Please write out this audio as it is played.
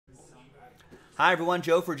Hi, everyone.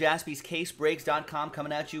 Joe for JaspysCaseBreaks.com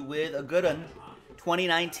coming at you with a good one.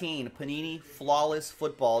 2019 Panini Flawless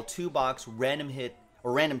Football 2-box random hit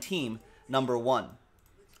or random team number 1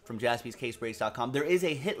 from JaspysCaseBreaks.com. There is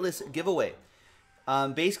a hitless giveaway.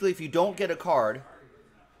 Basically, if you don't get a card,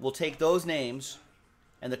 we'll take those names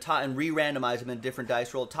and re-randomize them in a different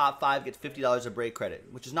dice roll. Top 5 gets $50 of break credit,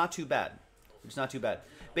 which is not too bad. It's not too bad.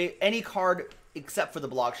 Any card except for the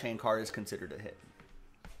blockchain card is considered a hit.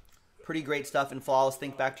 Pretty great stuff in Flawless.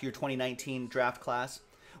 Think back to your 2019 draft class.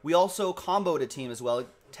 We also comboed a team as well.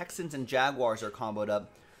 Texans and Jaguars are comboed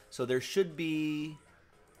up. So there should be,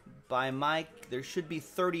 there should be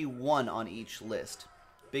 31 on each list.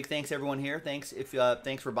 Big thanks everyone here. Thanks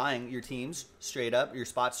for buying your teams straight up, your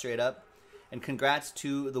spots straight up. And congrats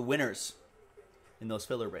to the winners in those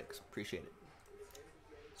filler breaks. Appreciate it.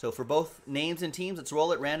 So for both names and teams, let's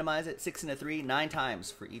roll it, randomize it. 6 and a 3, 9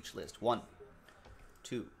 times for each list. 1,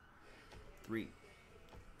 2, 3,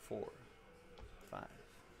 4, 5,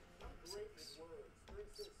 6.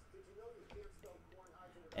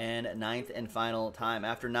 And 9th and final time.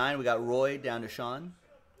 After 9, we got Roy down to Sean.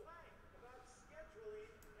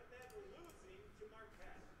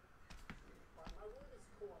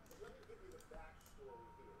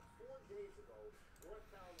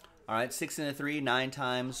 All right, 6 and a 3, 9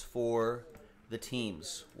 times for the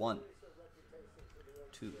teams. 1,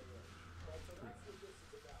 2, 3.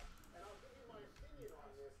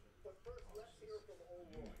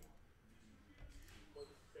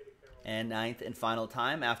 And 9th and final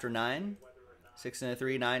time. After 9, 6 and a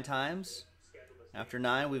 3, 9 times. After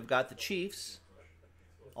 9, we've got the Chiefs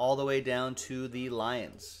all the way down to the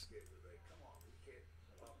Lions.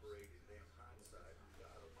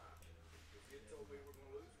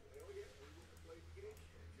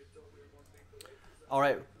 All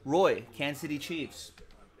right, Roy, Kansas City Chiefs.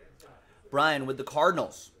 Brian with the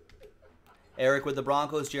Cardinals. Eric with the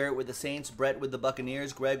Broncos. Jarrett with the Saints. Brett with the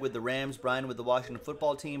Buccaneers. Greg with the Rams. Brian with the Washington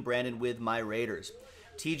Football Team. Brandon with my Raiders.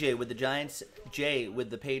 TJ with the Giants. Jay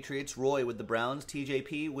with the Patriots. Roy with the Browns.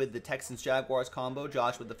 TJP with the Texans-Jaguars combo.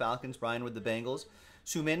 Josh with the Falcons. Brian with the Bengals.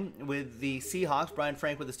 Sumin with the Seahawks. Brian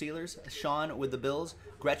Frank with the Steelers. Sean with the Bills.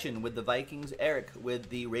 Gretchen with the Vikings. Eric with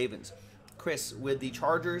the Ravens. Chris with the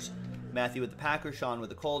Chargers. Matthew with the Packers. Sean with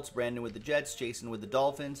the Colts. Brandon with the Jets. Jason with the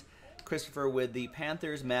Dolphins. Christopher with the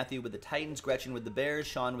Panthers. Matthew with the Titans. Gretchen with the Bears.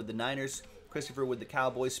 Sean with the Niners. Christopher with the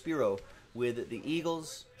Cowboys. Spiro with the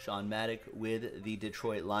Eagles. Sean Maddock with the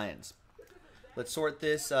Detroit Lions. Let's sort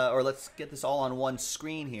this, or let's get this all on one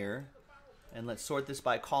screen here. And let's sort this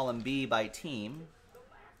by column B by team.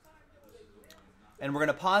 And we're going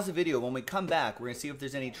to pause the video. When we come back, we're going to see if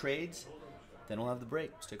there's any trades. Then we'll have the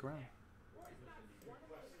break. Stick around.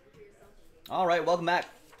 All right, welcome back.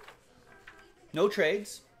 No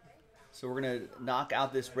trades. So we're going to knock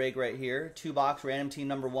out this break right here. 2-box random team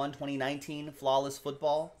number 1, 2019 Flawless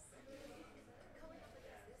Football.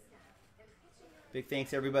 Big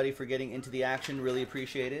thanks everybody for getting into the action. Really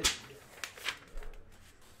appreciate it.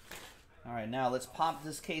 All right, now let's pop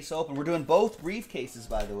this case open. We're doing both briefcases,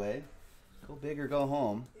 by the way. Go big or go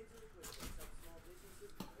home.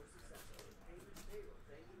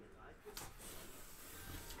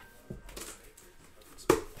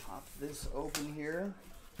 This open here.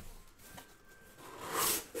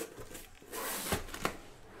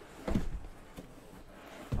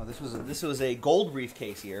 Oh, this was a gold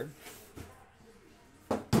briefcase here.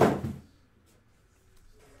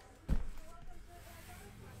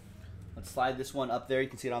 Let's slide this one up there. You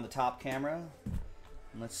can see it on the top camera.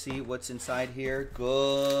 And let's see what's inside here.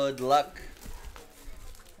 Good luck,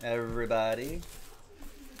 everybody.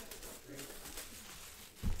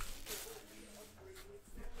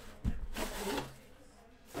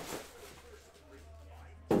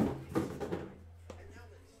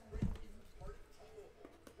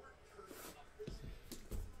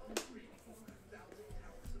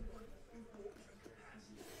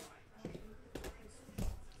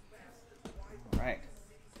 Right.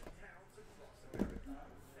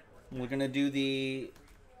 We're gonna do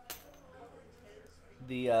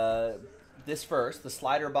this first, the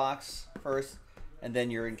slider box first, and then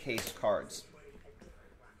your encased cards.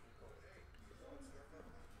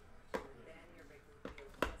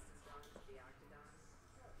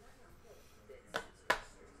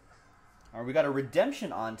 All right, we got a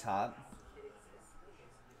redemption on top.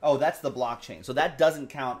 Oh, that's the blockchain. So that doesn't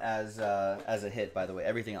count as a hit, by the way.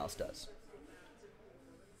 Everything else does.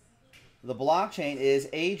 The blockchain is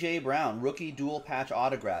A.J. Brown, rookie dual patch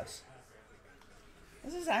autographs.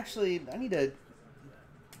 This is actually, I need to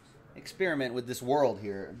experiment with this world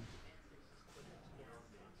here.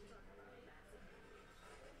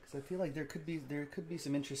 Because I feel like there could be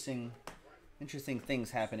some interesting Interesting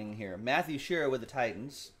things happening here. Matthew Shearer with the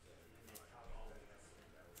Titans.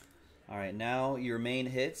 All right, now your main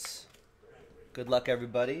hits. Good luck,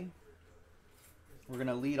 everybody. We're going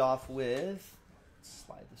to lead off with... Let's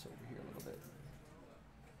slide this over here a little bit.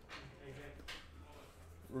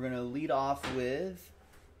 We're going to lead off with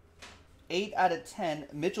 8 out of 10,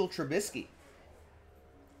 Mitchell Trubisky.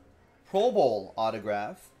 Pro Bowl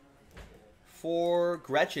autograph for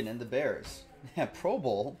Gretchen and the Bears. Yeah, Pro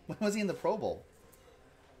Bowl? When was he in the Pro Bowl?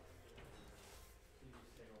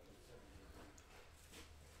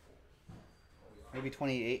 Maybe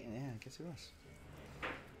 28. Yeah, I guess he was.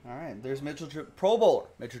 All right, there's Pro Bowler,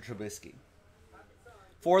 Mitchell Trubisky.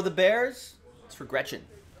 For the Bears, it's for Gretchen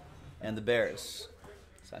and the Bears.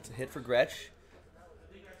 So that's a hit for Gretch.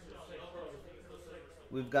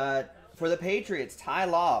 We've got, for the Patriots, Ty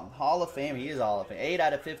Law, Hall of Fame. He is Hall of Fame. 8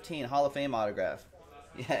 out of 15, Hall of Fame autograph.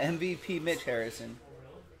 Yeah, MVP Mitch Harrison.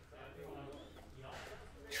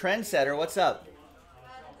 Trendsetter, what's up?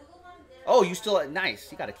 Oh, you still,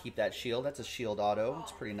 nice. You got to keep that shield. That's a shield auto.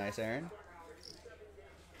 It's pretty nice, Aaron.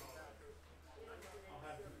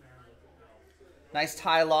 Nice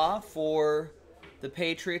Ty Law for the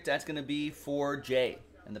Patriots. That's going to be for Jay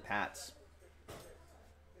and the Pats.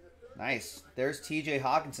 Nice. There's TJ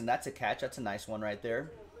Hawkinson. That's a catch. That's a nice one right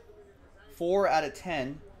there. 4 out of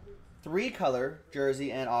 10. 3-color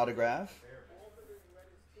jersey and autograph.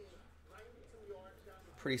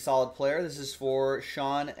 Pretty solid player. This is for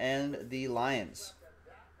Sean and the Lions.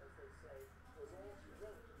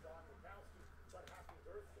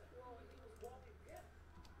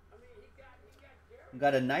 We've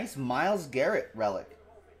got a nice Myles Garrett relic.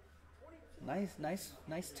 Nice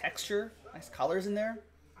texture. Nice colors in there.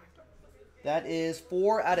 That is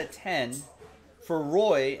 4 out of 10 for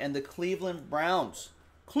Roy and the Cleveland Browns.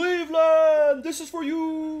 Cleveland, this is for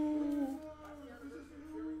you.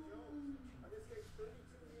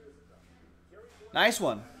 Nice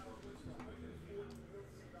one.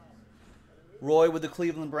 Roy with the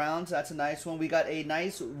Cleveland Browns. That's a nice one. We got a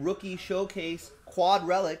nice rookie showcase quad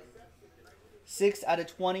relic. 6 out of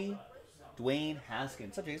 20. Dwayne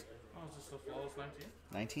Haskins. What's up, Jason? Oh, is this still flawless 19?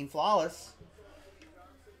 19 flawless.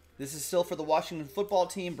 This is still for the Washington football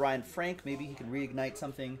team. Brian Frank. Maybe he can reignite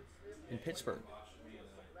something in Pittsburgh.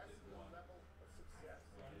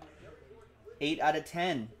 8 out of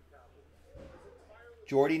 10.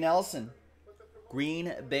 Jordy Nelson.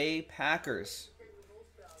 Green Bay Packers.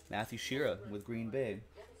 Matthew Shearer with Green Bay.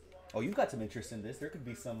 Oh, you've got some interest in this. There could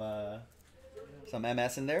be some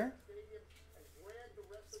MS in there.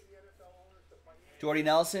 Jordy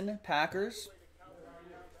Nelson, Packers.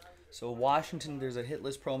 So Washington, there's a hit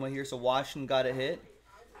list promo here. So Washington got a hit.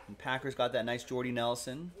 And Packers got that nice Jordy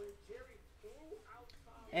Nelson.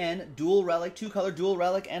 And dual relic, 2-color dual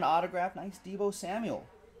relic and autograph. Nice Deebo Samuel.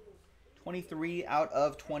 23 out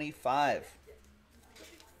of 25.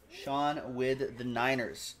 Sean with the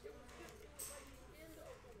Niners.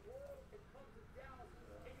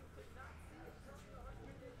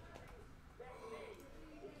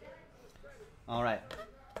 All right.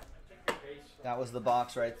 That was the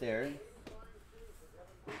box right there.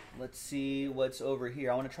 Let's see what's over here.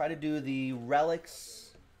 I want to try to do the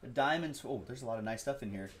relics, the diamonds. Oh, there's a lot of nice stuff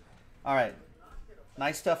in here. All right.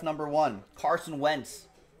 Nice stuff number 1. Carson Wentz.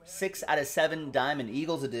 6 out of 7 diamond,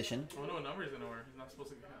 Eagles edition. I wonder what number he's going to wear. He's not supposed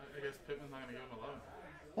to. I guess Pittman's not going to give him 11.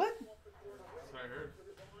 What? That's what I heard.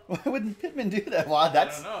 Why wouldn't Pittman do that? Wow,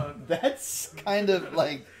 that's, I don't know. That's kind of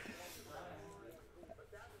like...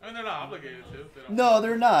 I mean, they're not obligated to. They don't. No,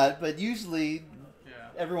 they're not, but usually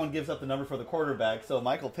Yeah. everyone gives up the number for the quarterback, so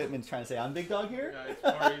Michael Pittman's trying to say, I'm big dog here? Yeah, it's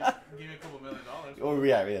more, give me a couple $1 million. Oh,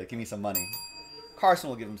 yeah, give me some money. Carson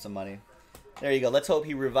will give him some money. There you go. Let's hope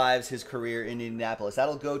he revives his career in Indianapolis.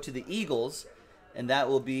 That'll go to the Eagles, and that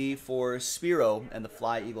will be for Spiro and the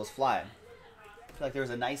Fly Eagles Fly. I feel like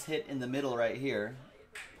there's a nice hit in the middle right here.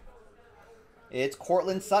 It's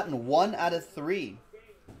Cortland Sutton, 1 out of 3.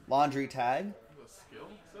 Laundry tag. Skill,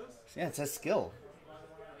 it says? Yeah, it says skill.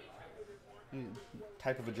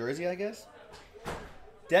 Type of a jersey, I guess.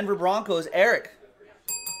 Denver Broncos, Eric.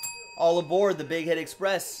 All aboard the Big Hit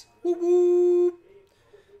Express. Whoop, whoop.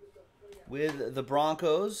 With the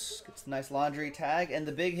Broncos. Gets a nice laundry tag. And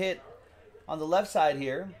the big hit on the left side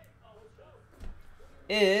here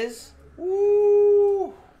is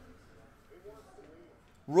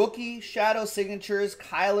rookie shadow signatures,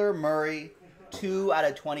 Kyler Murray, 2 out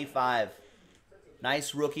of 25.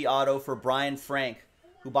 Nice rookie auto for Brian Frank,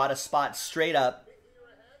 who bought a spot straight up.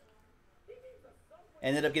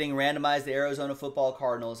 Ended up getting randomized the Arizona Football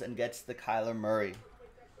Cardinals and gets the Kyler Murray.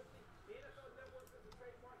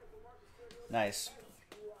 Nice.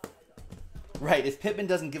 Right. If Pittman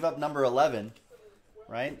doesn't give up number 11,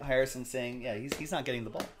 right? Harrison's saying, yeah, he's not getting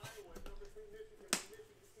the ball.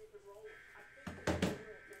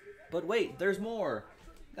 But wait, there's more.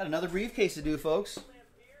 Got another briefcase to do, folks.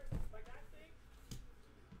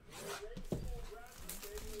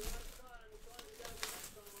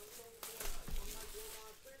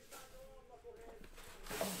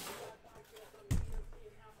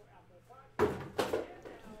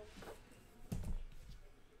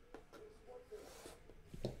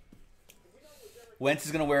 Wentz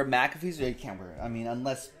is going to wear McAfee's. He can't wear it. I mean,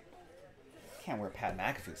 unless... Can't wear Pat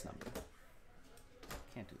McAfee's number.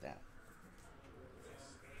 Can't do that.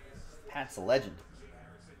 Pat's a legend.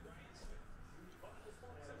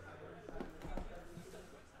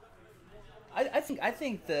 I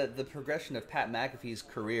think the progression of Pat McAfee's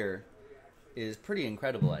career is pretty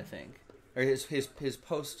incredible, I think. Or his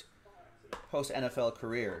post NFL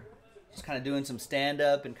career. Just kind of doing some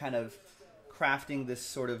stand-up and kind of crafting this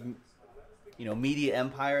sort of... media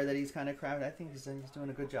empire that he's kind of crafted. I think he's doing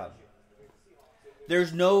a good job.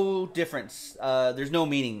 There's no difference. There's no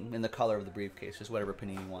meaning in the color of the briefcase. Just whatever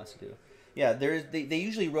Panini wants to do. Yeah, they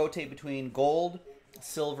usually rotate between gold,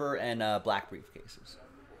 silver, and black briefcases.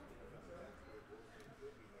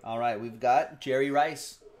 All right, we've got Jerry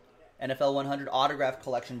Rice, NFL 100 autograph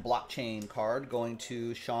collection blockchain card going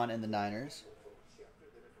to Sean and the Niners.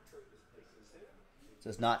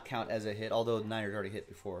 Does not count as a hit, although the Niners already hit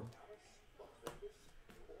before.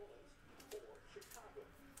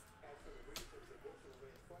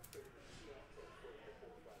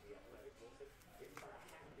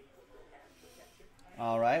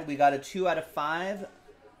 All right, we got a 2 out of 5.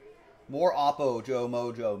 More Oppo, Joe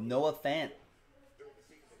Mojo. Noah Fant.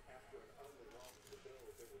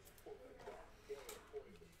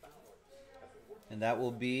 And that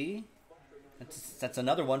will be... That's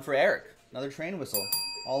another one for Eric. Another train whistle.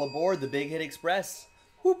 All aboard the Big Hit Express.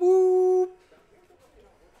 Whoop whoop.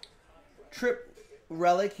 Trip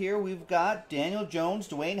relic here. We've got Daniel Jones,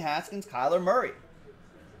 Dwayne Haskins, Kyler Murray.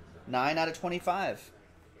 9 out of 25.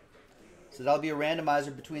 So that'll be a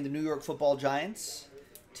randomizer between the New York Football Giants,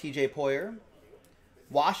 TJ Poyer,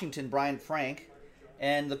 Washington, Brian Frank,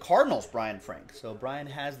 and the Cardinals, Brian Frank. So Brian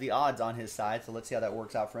has the odds on his side, so let's see how that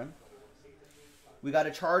works out for him. We got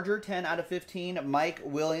a Charger, 10 out of 15, Mike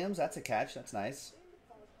Williams. That's a catch. That's nice.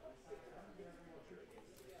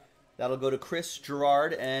 That'll go to Chris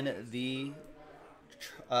Gerard and the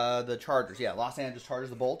Chargers. Yeah, Los Angeles Chargers,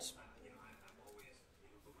 the Bolts.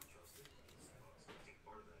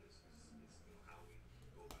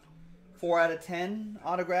 Four out of 10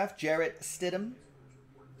 autograph, Jarrett Stidham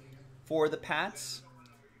for the Pats.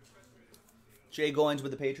 Jay Goins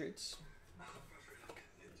with the Patriots.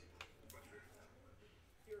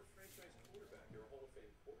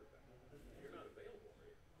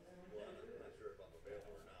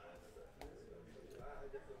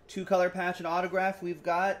 Two-color patch and autograph, we've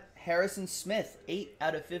got Harrison Smith, 8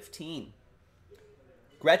 out of 15.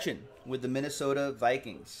 Gretchen with the Minnesota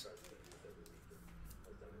Vikings.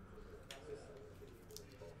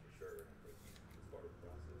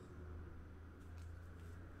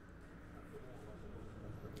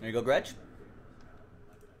 There you go, Gretch.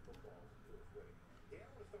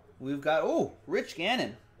 We've got, Rich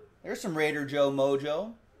Gannon. There's some Raider Joe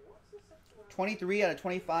Mojo. 23 out of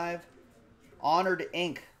 25. Honored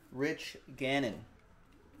Ink, Rich Gannon.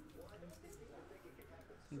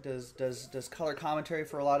 He does color commentary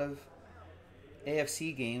for a lot of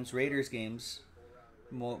AFC games, Raiders games,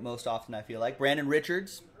 most often I feel like. Brandon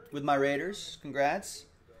Richards with my Raiders. Congrats.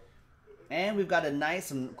 And we've got a nice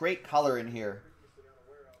and great color in here.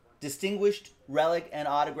 Distinguished relic and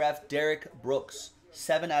autograph, Derek Brooks.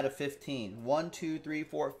 7 out of 15. 1, 2, 3,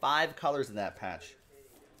 4, 5 colors in that patch.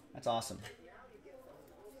 That's awesome.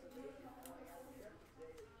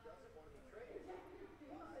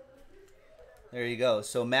 There you go.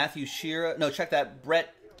 So Matthew Shearer. No, check that.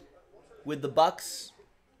 Brett with the Bucks.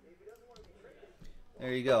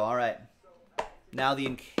 There you go. All right. Now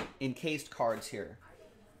the encased cards here.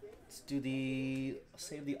 Let's do the...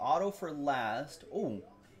 Save the auto for last. Oh,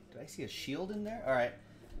 did I see a shield in there? All right.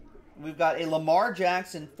 We've got a Lamar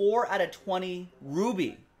Jackson 4 out of 20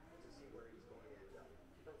 Ruby.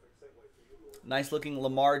 Nice looking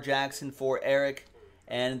Lamar Jackson for Eric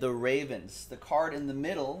and the Ravens. The card in the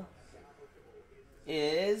middle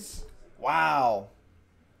is, wow,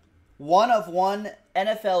 1 of 1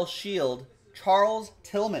 NFL Shield, Charles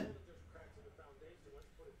Tillman.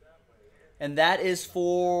 And that is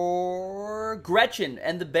for Gretchen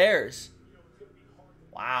and the Bears.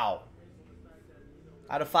 Wow.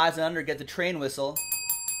 Out of 5s and under, get the train whistle.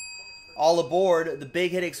 All aboard the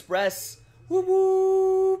Big Hit Express. Whoop,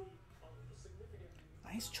 whoop.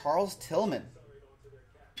 Nice Charles Tillman.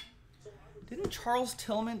 Didn't Charles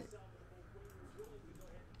Tillman...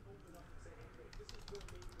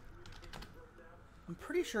 I'm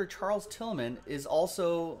pretty sure Charles Tillman is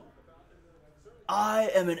also... I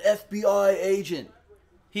am an FBI agent.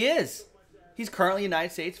 He is. He's currently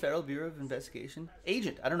United States Federal Bureau of Investigation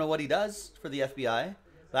agent. I don't know what he does for the FBI.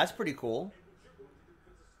 But that's pretty cool.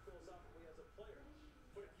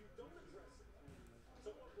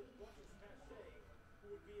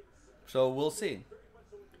 So we'll see.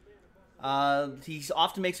 He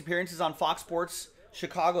often makes appearances on Fox Sports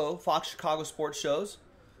Chicago, Fox Chicago sports shows.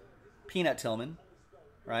 Peanut Tillman,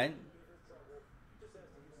 right?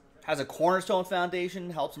 Has a Cornerstone Foundation,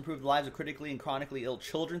 helps improve the lives of critically and chronically ill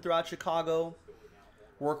children throughout Chicago.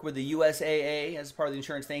 Worked with the USAA as part of the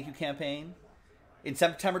Insurance Thank You campaign. In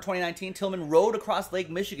September 2019, Tillman rode across Lake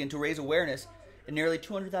Michigan to raise awareness and nearly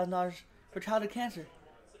 $200,000 for childhood cancer.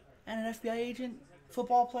 And an FBI agent,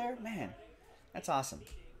 football player? Man, that's awesome.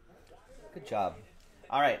 Good job.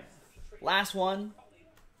 All right, last one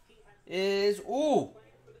is, ooh,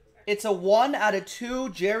 it's a 1 out of 2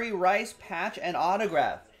 Jerry Rice patch and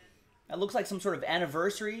autograph. That looks like some sort of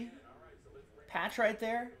anniversary patch right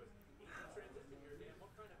there.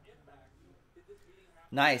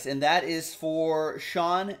 Nice, and that is for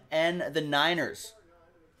Sean and the Niners.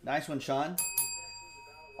 Nice one, Sean.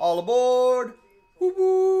 All aboard. Whoop,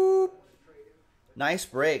 whoop. Nice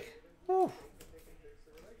break. Whew.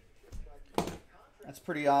 That's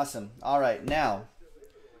pretty awesome. All right, now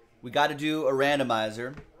we got to do a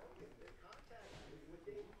randomizer.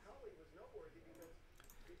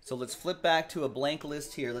 So let's flip back to a blank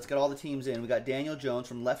list here. Let's get all the teams in. We got Daniel Jones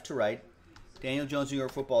from left to right. Daniel Jones, New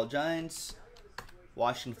York Football Giants.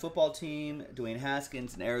 Washington Football Team, Dwayne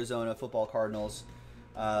Haskins, and Arizona Football Cardinals,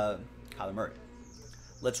 Kyler Murray.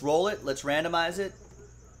 Let's roll it. Let's randomize it.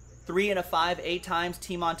 3 and a 5, 8 times.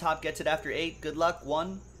 Team on top gets it after 8. Good luck.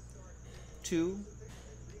 1, 2,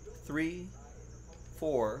 3,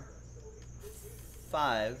 4,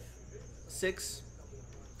 5, 6,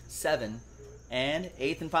 7, and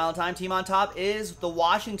 8th and final time. Team on top is the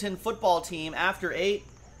Washington Football Team after 8.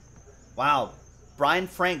 Wow. Brian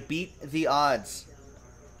Frank beat the odds.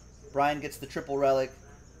 Brian gets the triple relic,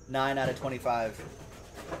 9 out of 25.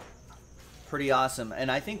 Pretty awesome. And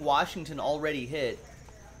I think Washington already hit.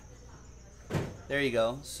 There you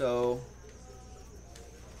go. So,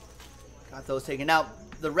 got those taken. Now,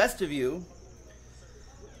 the rest of you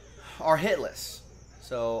are hitless.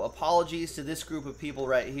 So, apologies to this group of people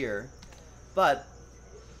right here. But,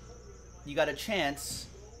 you got a chance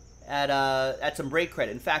at some break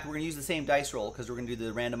credit. In fact, we're going to use the same dice roll because we're going to do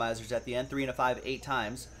the randomizers at the end. 3 and a 5, 8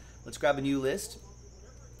 times. Let's grab a new list.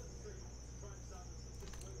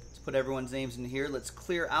 Let's put everyone's names in here. Let's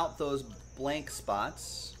clear out those blank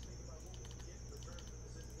spots.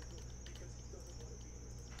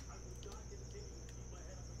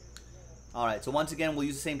 All right, so once again, we'll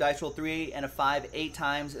use the same dice roll. 3 and a 5, 8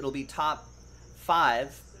 times. It'll be top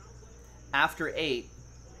 5. After 8,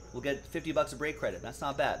 we'll get $50 of break credit. That's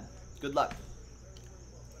not bad. Good luck.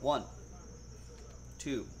 1,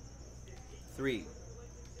 2, 3,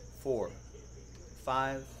 4,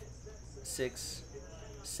 5, 6,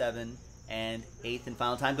 7, and 8th and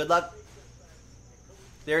final time. Good luck.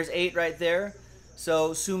 There's 8 right there.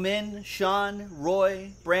 So Sumin, Sean,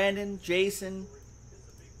 Roy, Brandon, Jason,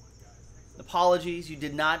 apologies, you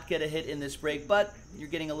did not get a hit in this break, but you're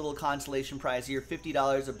getting a little consolation prize here,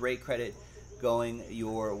 $50 of break credit going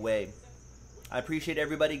your way. I appreciate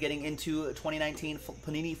everybody getting into 2019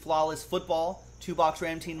 Panini Flawless Football 2-box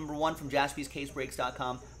random team number 1 from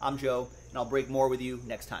JaspysCaseBreaks.com. I'm Joe, and I'll break more with you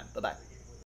next time. Bye-bye.